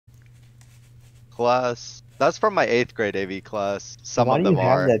class. That's from my 8th grade AV class. Some Why of do you them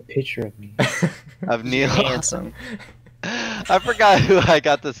have are. that picture of me? Of Neil. Handsome. I forgot who I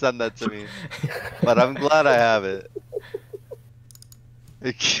got to send that to me, but I'm glad I have it.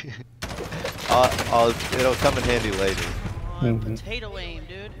 It'll come in handy later. Potato aim,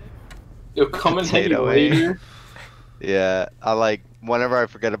 dude. It'll come in handy Potato aim. later. Yeah, I like whenever I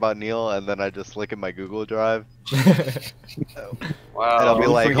forget about Neil, and then I just look at my Google Drive, Wow. and I'll be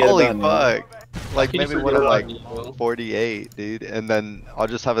Don't like, forget "Holy about fuck!" Like Can you maybe forget when I'm about like Neil? 48, dude, and then I'll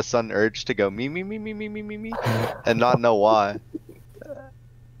just have a sudden urge to go me, and not know why.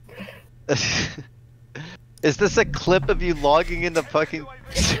 Is this a clip of you logging into fucking?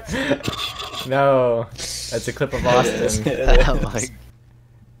 No, that's a clip of Austin. Oh my.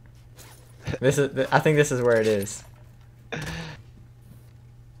 This is. I think this is where it is.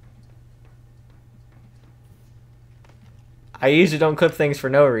 I usually don't clip things for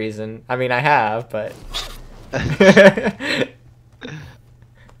no reason. I mean, I have, but.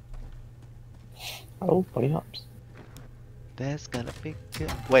 Oh, bunny hops. That's gonna be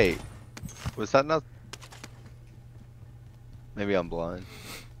good. Wait, was that not? Maybe I'm blind.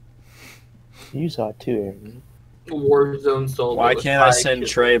 You saw it too, Aaron. Warzone solo. Why can't I send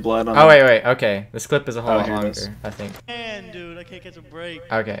Trey blood on? Oh wait, okay. This clip is a whole Oh, lot here it longer, is. I think. Man, dude, I can't catch a break.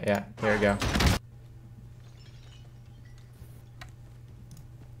 Okay, yeah. Here we go.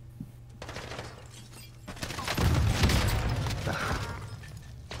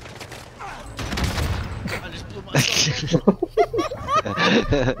 I just blew myself.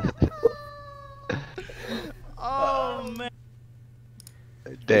 Oh man.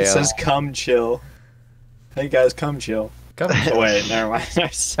 It Damn. says come chill. Hey guys, come chill. Come. Oh wait, never mind.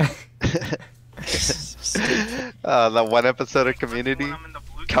 That one episode of Community.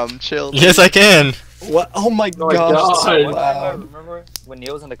 Come chill. Yes, I can. What? Oh my Oh my gosh, it's so God. loud. Remember when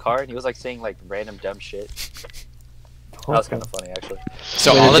Neil was in the car and he was like saying like random dumb shit? That was kind of funny actually.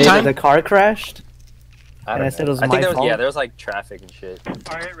 So Wait, all the day time? that the car crashed? I And don't I said know. it was I my think there was fault? yeah, there was like traffic and shit.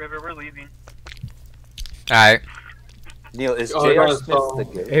 Alright, River, we're leaving. Alright. Neil, is Oh, J.R. no, Smith so- the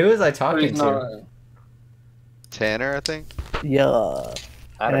goat? Who was I But talking he's to? not. Tanner, I think. Yeah.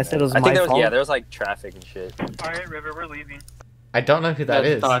 I And don't I said know. it was I think my there was fault? yeah, there was like traffic and shit. Alright, River, we're leaving. I don't know who that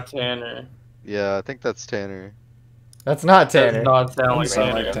That's is. not Tanner. Yeah, I think that's Tanner. That's not Does Tanner. not sound like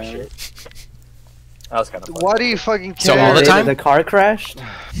Sound Tanner. like Dumb Tanner. shit. That was kind of funny. Why do you fucking So care? all the Day that time? the car crashed? And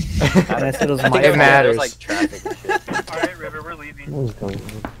I said it was I think my there It was, yeah, there matters. was like traffic and shit. Alright, River, we're leaving. What was going on?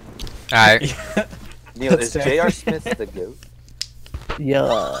 Alright. Neil, That's is Tanner. J.R. Smith the goat? Yeah.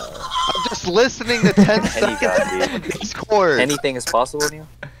 I'm just listening to 10 Any seconds guy, of Discord. Anything is possible, Neil?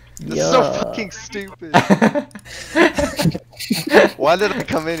 This Yeah. is so fucking stupid. Why did I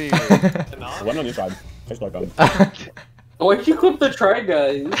come in here? One on your side. Tastes like Why'd you clip the try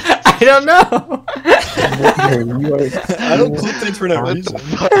guys? I don't know. You are I don't clip things for no What reason.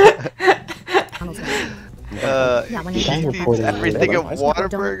 the Yeah, when fuck? you He I'm eats recording everything you. at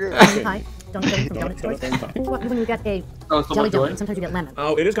Whataburger. pie, don't get it from donut stores. What, when you get a Oh, jelly someone donut, joined? sometimes you get lemon.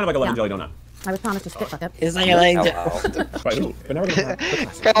 Oh, it is kind of like a lemon Yeah. jelly donut. I was promised a spit fuck up. Is that your leg? Oh, wow. But who? But never gonna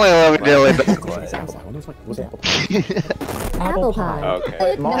Kind of like lemon jelly. Apple pie.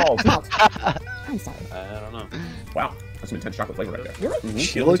 Okay. Malt. I'm sorry. I don't know. Wow, that's some intense chocolate flavor right there. Really?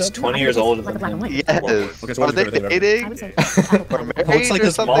 She looks 20 years older Like a than black and him. white. Yes. Okay, so Are what's they your favorite? I dating? would say apple Or pie. married Looks like or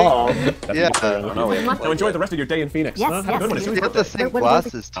his something? mom. Yeah. I don't know. Now enjoy the rest of your day in Phoenix. Yes, Have a good one. It's yes. We your have the birthday. same What-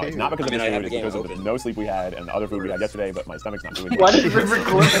 glasses It's too. not because of I mean, the I have food, the it's because game of the open. no sleep we had and the other food we had yesterday, but my stomach's not doing Why well. did River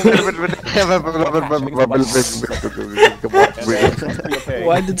clip it?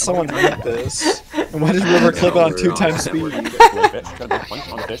 Why did someone make this? And why did River clip it on 2x speed?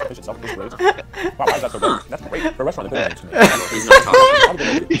 Fish itself is great. Wow, why is that so great? That's great for a restaurant. He's not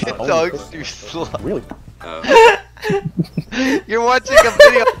talking. Dogs too slow. Really? You're watching a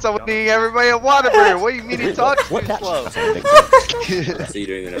video of someone eating everybody at Whataburger. What do you mean he talks too slow? So you're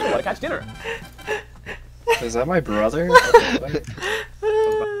doing it What a catch dinner. Is that my brother?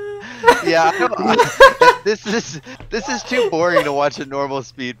 Yeah, I don't, this is too boring to watch at normal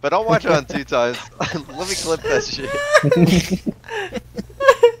speed, but I'll watch it on 2 times. Let me clip that shit.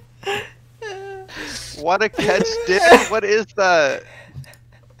 What a catch dinner? What is that?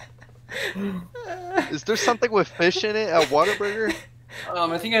 Is there something with fish in it at Whataburger?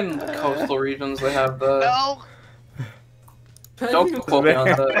 I think in coastal regions they have the. No. Don't quote me on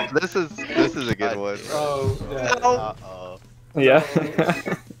that. This is a good one. Oh, yeah. No. Yeah.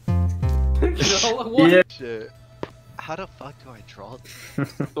 Yeah. Shit. How the fuck do I draw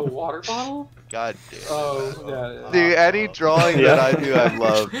this? The water bottle? God damn. Oh, yeah. Dude, any drawing that I do, I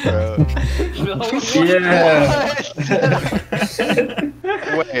love, bro.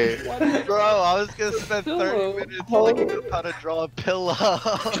 Wait, bro, I was gonna spend 30 minutes looking up how to draw a pillow.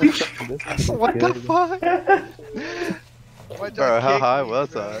 What the fuck? Bro, how high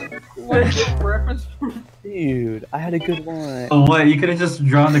was I? Reference? Dude, I had a good one. Oh, what? You could have just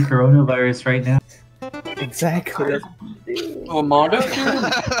drawn the coronavirus right now. Exactly. Oh, Mondo?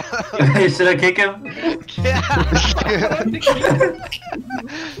 Should I kick him?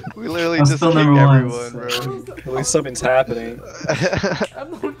 We literally I'm just still kicked number one, everyone, bro. At least something's happening.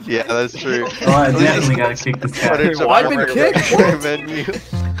 Yeah, that's true. Oh, I definitely gotta kick this guy. Footage of Well, I've our been kicked. menu.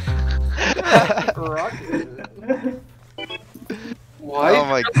 Why? Oh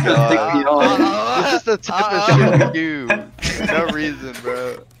my god. This is the typest you. For no reason,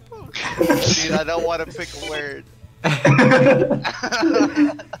 bro. Dude, I don't want to pick a word.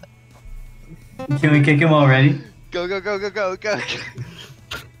 Can we kick him already? Go, go, go, go, go, go.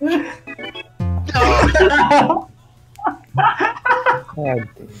 God,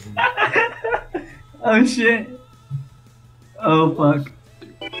 Oh shit. Oh fuck.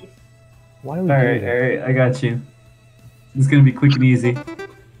 why do we Alright, do that? alright, I got you. It's gonna be quick and easy.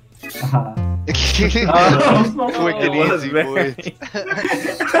 Haha. Quick and easy, boys.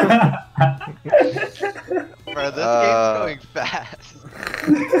 Bro, this game's going fast.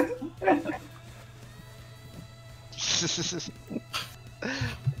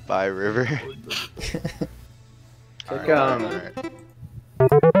 Bye, River. How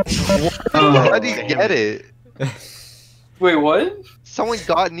do you get it? Wait, what? Someone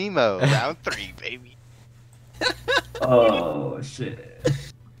got Nemo. Round 3, baby. Oh shit.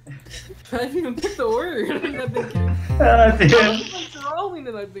 I didn't even pick the word. I've been kidding. Ah, damn. I'm drawing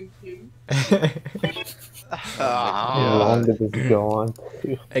and I've been kidding. How long did this go on?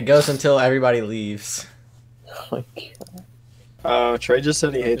 It goes until everybody leaves. Oh my god. Trey just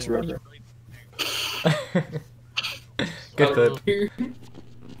said he hates River. Good clip.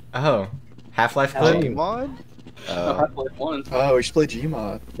 Oh, Half-Life clip? Gmod? Half-Life 1. Oh, we should play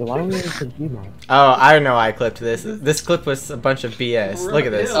Gmod. So why would we play Gmod? Oh, I don't know why I clipped this. This clip was a bunch of BS. Look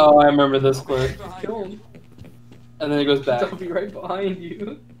at this. Oh, I remember this clip. Kill him. And then it goes back. I'll be right behind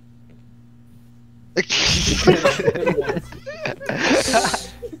you.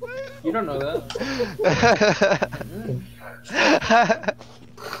 You don't know that.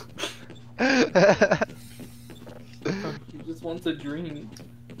 He just wants a dream.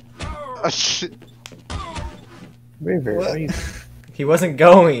 River, why are you... He wasn't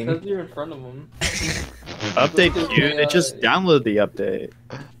going. Because you're in front of him. Update you. It just download the update.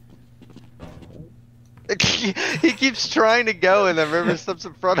 He keeps trying to go and then River steps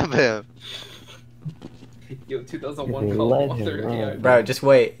in front of him. Yo, 2001 Let call him Walter run. AI. Bro, just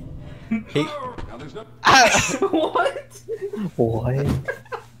wait. He... What? What?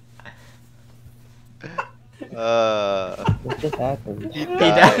 What just happened? He He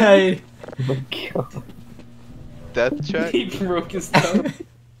died. Oh my god. Death check? He broke his toe.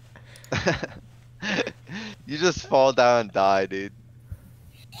 You just fall down and die, dude.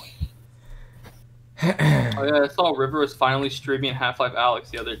 Oh yeah, I saw River was finally streaming Half-Life Alyx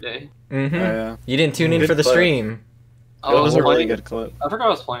the other day. Mm-hmm. Oh, yeah. You didn't tune in Good for the clip. stream. It was a playing- really good clip. I forgot I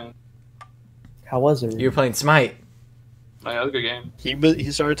was playing. How was it? You were playing Smite. Oh, yeah, that was a good game.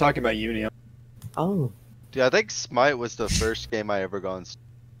 He started talking about Uni. Oh. Dude, I think Smite was the first game I ever got on.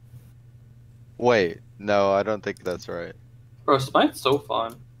 Wait, no, I don't think that's right. Bro, Smite's so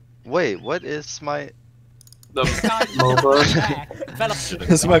fun. Wait, what is Smite? The MOBA. This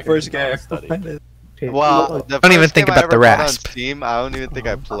is my first game. Wow, the Don't even first think game I about the ever got on rasp. Steam, I don't even think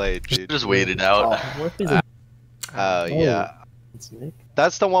I played, dude. Just wait it out. What is it? Oh, yeah. It's Nick.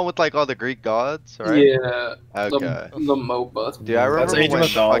 That's the one with like all the Greek gods, right? Yeah. Okay. The MOBA. Dude, I That's remember Age of when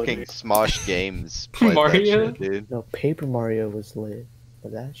Mythology. fucking Smosh Games played Mario? that shit, dude. No, Paper Mario was lit.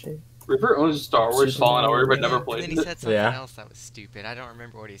 But that shit? River owns Star Wars Super Fallen Order, but Mario. never And played then he it. said something Yeah. else that was stupid. I don't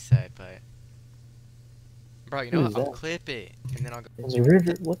remember what he said, but bro, you know Who's what? I'll that? clip it and then I'll go. Was it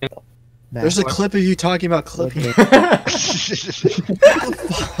River? What the? There's a clip of you talking about clipping.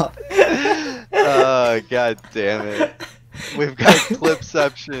 Oh, god damn it. We've got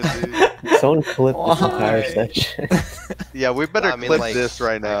clipception, dude. Someone clipped this entire Why? section. Yeah, we better I mean, clip like, this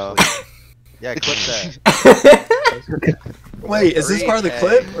right now. Yeah, clip that. Wait, is this part of the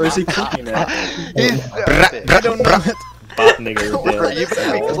clip, or is he clipping it? He's, I don't know. Bop nigger. Bro, you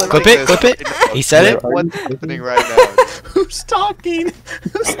better be clipping Clip it, this clip it. right now. He said it. What's happening right now? Who's talking?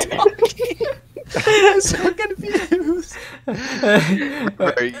 Who's talking? I'm so confused.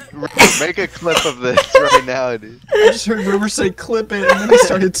 Right, make a clip of this right now, dude. I just heard River say clip it and then I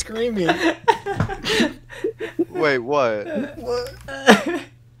started screaming. Wait, what?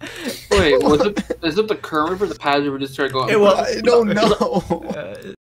 Wait, is it the current river or the pad river just started going? It was- I don't know.